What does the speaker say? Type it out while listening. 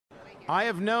I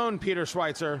have known Peter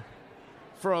Schweizer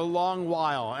for a long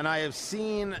while, and I have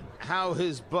seen how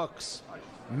his books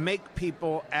make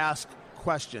people ask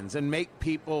questions and make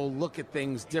people look at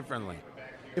things differently.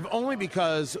 If only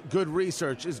because good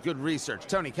research is good research.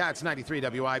 Tony Katz, 93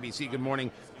 WIBC, good morning.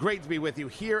 Great to be with you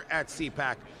here at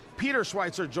CPAC. Peter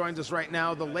Schweizer joins us right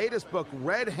now. The latest book,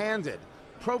 Red Handed,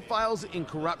 Profiles in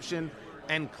Corruption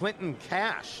and Clinton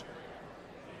Cash.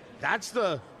 That's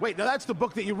the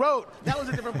book that you wrote. That was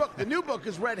a different book. The new book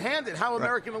is Red Handed, How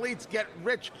American Elites Get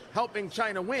Rich Helping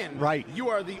China Win. Right. You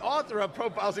are the author of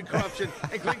Profiles in Corruption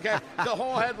and Clinton Cash. The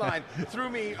whole headline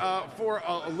threw me for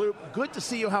a loop. Good to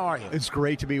see you. How are you? It's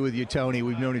great to be with you, Tony.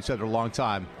 We've known each other a long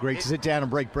time. Great to sit down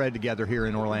and break bread together here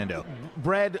in Orlando.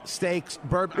 Bread, steaks,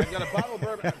 bourbon. I got a bottle of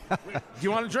bourbon. Do you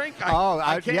want a drink?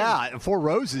 Yeah. Four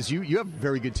Roses. You have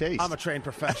very good taste. I'm a trained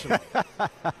professional.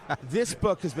 This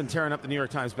book has been tearing up the New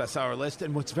York Times bestseller list,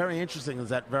 and what's very interesting is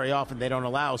that very often they don't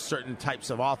allow certain types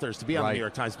of authors to be on the New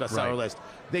York Times bestseller list.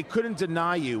 They couldn't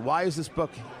deny you. Why is this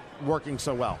book working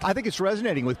so well? I think it's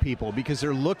resonating with people because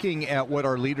they're looking at what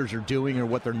our leaders are doing or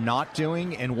what they're not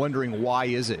doing and wondering why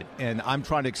is it. And I'm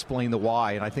trying to explain the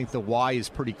why, and I think the why is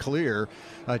pretty clear.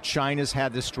 China's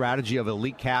had this strategy of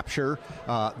elite capture.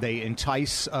 They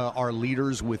entice our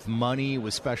leaders with money,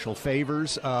 with special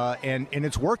favors, and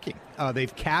it's working.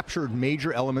 They've captured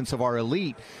major elements of our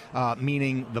elite,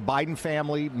 meaning the Biden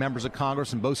family, members of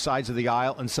Congress on both sides of the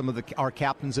aisle, and some of our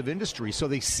captains of industry. So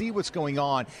they see what's going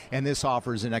on, and this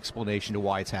offers an explanation to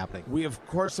why it's happening. We, of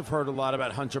course, have heard a lot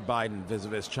about Hunter Biden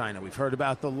vis-a-vis China. We've heard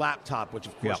about the laptop, which,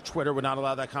 of course, Twitter would not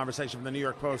allow that conversation from the New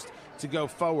York Post to go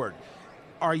forward.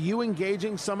 Are you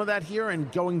engaging some of that here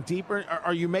and going deeper?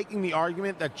 Are you making the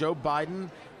argument that Joe Biden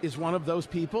is one of those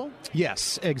people?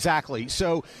 Yes, exactly.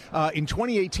 So in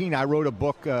 2018, I wrote a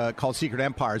book called Secret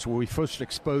Empires, where we first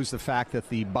exposed the fact that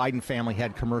the Biden family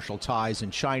had commercial ties in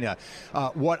China.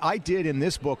 What I did in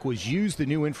this book was use the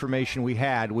new information we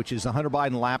had, which is the Hunter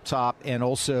Biden laptop and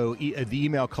also the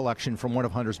email collection from one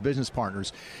of Hunter's business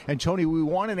partners. And Tony, we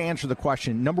wanted to answer the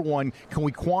question, number one, can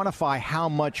we quantify how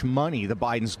much money the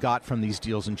Bidens got from these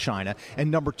deals in China? And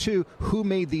number two, who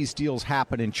made these deals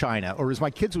happen in China? Or as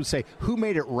my kids would say, who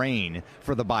made it rain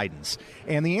for the Bidens?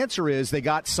 And the answer is they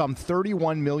got some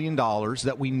 $31 million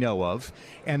that we know of,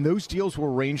 and those deals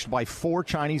were arranged by 4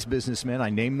 Chinese businessmen. I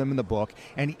named them in the book,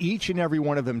 and each and every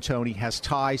one of them, Tony, has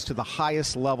ties to the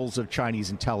highest levels of Chinese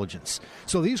intelligence.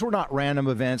 So these were not random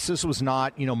events. This was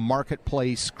not,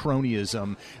 marketplace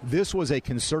cronyism. This was a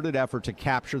concerted effort to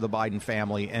capture the Biden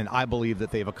family, and I believe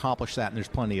that they've accomplished that, and there's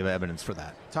plenty of evidence for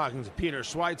that. Talking to Peter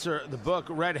Schweizer, the book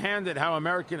Red Handed, How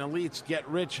American Elites Get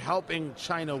Rich Helping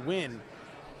China Win.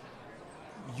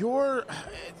 Am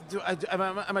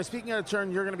I speaking out of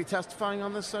turn? You're going to be testifying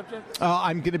on this subject?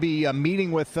 I'm going to be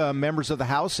meeting with members of the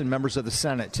House and members of the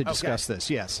Senate to discuss this,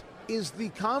 yes. Is the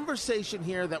conversation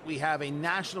here that we have a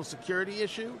national security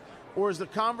issue, or is the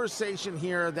conversation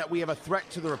here that we have a threat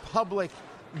to the Republic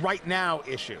right now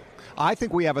issue? I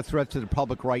think we have a threat to the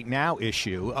public right now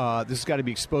issue. This has got to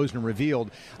be exposed and revealed.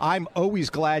 I'm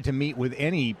always glad to meet with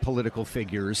any political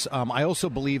figures. I also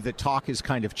believe that talk is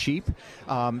kind of cheap.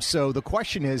 So the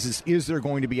question is there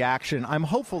going to be action? I'm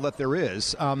hopeful that there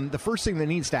is. The first thing that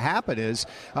needs to happen is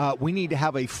we need to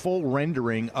have a full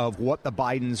rendering of what the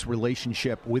Biden's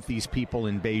relationship with these people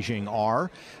in Beijing are.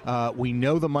 We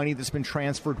know the money that's been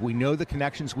transferred. We know the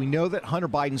connections. We know that Hunter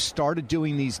Biden started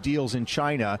doing these deals in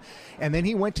China, and then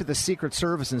he went to the Secret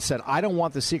Service and said, I don't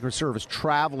want the Secret Service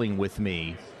traveling with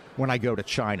me when I go to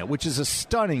China, which is a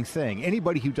stunning thing.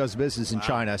 Anybody who does business in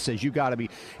China says you got to be,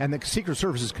 and the Secret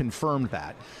Service has confirmed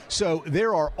that. So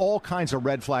there are all kinds of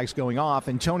red flags going off.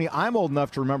 And Tony, I'm old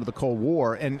enough to remember the Cold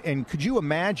War. And could you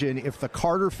imagine if the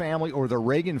Carter family or the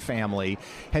Reagan family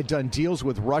had done deals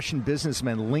with Russian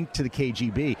businessmen linked to the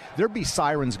KGB? There'd be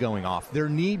sirens going off. There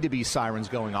need to be sirens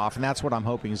going off, and that's what I'm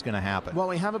hoping is going to happen. Well,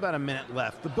 we have about a minute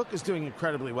left. The book is doing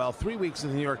incredibly well. 3 weeks in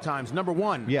the New York Times, number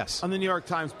one on the New York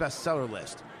Times bestseller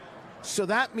list. So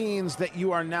that means that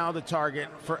you are now the target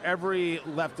for every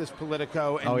leftist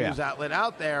Politico and news outlet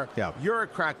out there. Yeah. You're a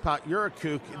crackpot. You're a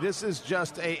kook. This is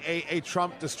just a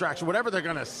Trump distraction, whatever they're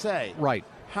going to say. Right.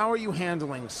 How are you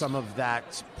handling some of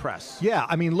that press? Yeah,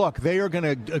 I mean, look, they are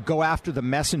going to go after the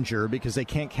messenger because they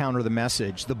can't counter the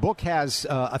message. The book has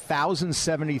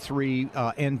 1,073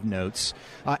 endnotes.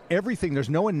 Everything, there's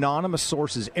no anonymous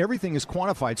sources. Everything is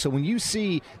quantified. So when you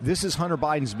see this is Hunter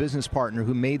Biden's business partner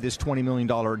who made this $20 million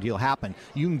deal happen,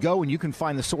 you can go and you can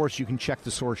find the source. You can check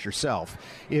the source yourself.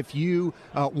 If you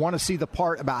want to see the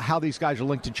part about how these guys are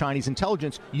linked to Chinese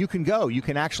intelligence, you can go. You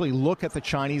can actually look at the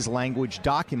Chinese language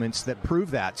documents that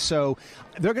prove that. that. So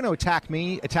they're going to attack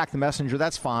me, attack the messenger.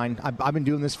 That's fine. I've been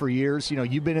doing this for years.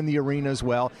 You've been in the arena as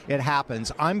well. It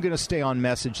happens. I'm going to stay on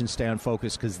message and stay on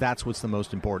focus because that's what's the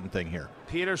most important thing here.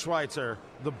 Peter Schweizer,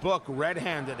 the book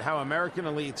Red-Handed, How American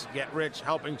Elites Get Rich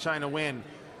Helping China Win.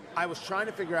 I was trying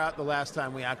to figure out the last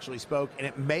time we actually spoke, and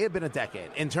it may have been a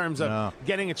decade in terms of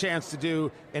getting a chance to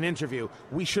do an interview.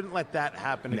 We shouldn't let that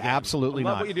happen again. Absolutely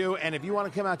not. Love what you do, and if you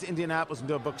want to come out to Indianapolis and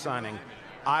do a book signing,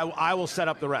 I will set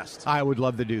up the rest. I would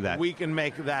love to do that. We can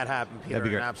make that happen, Peter. That'd be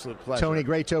great. An absolute pleasure. Tony,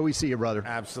 great to always see you, brother.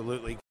 Absolutely.